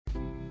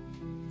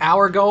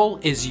Our goal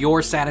is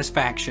your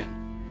satisfaction.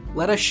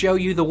 Let us show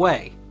you the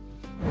way.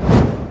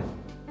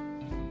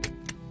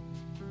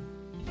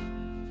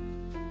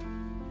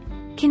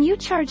 Can you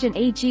charge an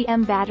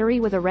AGM battery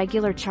with a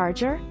regular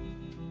charger?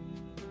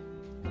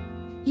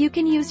 You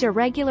can use your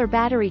regular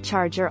battery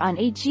charger on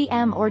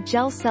AGM or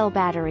gel cell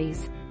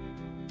batteries.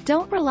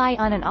 Don't rely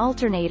on an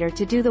alternator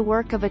to do the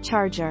work of a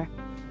charger.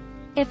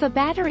 If a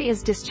battery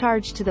is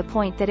discharged to the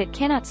point that it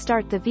cannot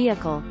start the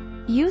vehicle,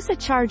 use a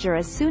charger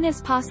as soon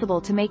as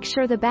possible to make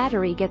sure the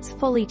battery gets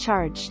fully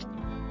charged.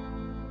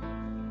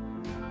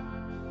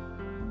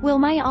 Will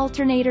my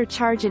alternator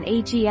charge an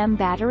AGM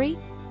battery?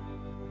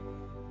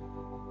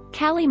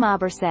 Callie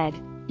Mauber said,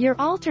 "Your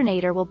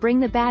alternator will bring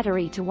the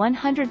battery to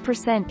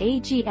 100%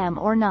 AGM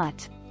or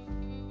not.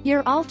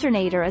 Your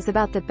alternator is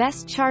about the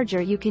best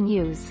charger you can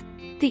use.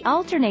 The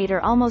alternator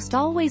almost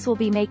always will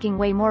be making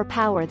way more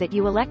power that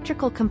you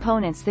electrical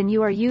components than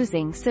you are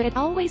using, so it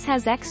always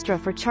has extra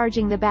for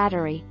charging the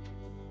battery."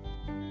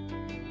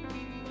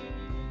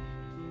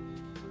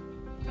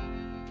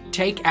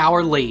 Take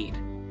our lead.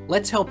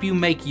 Let's help you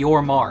make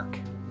your mark.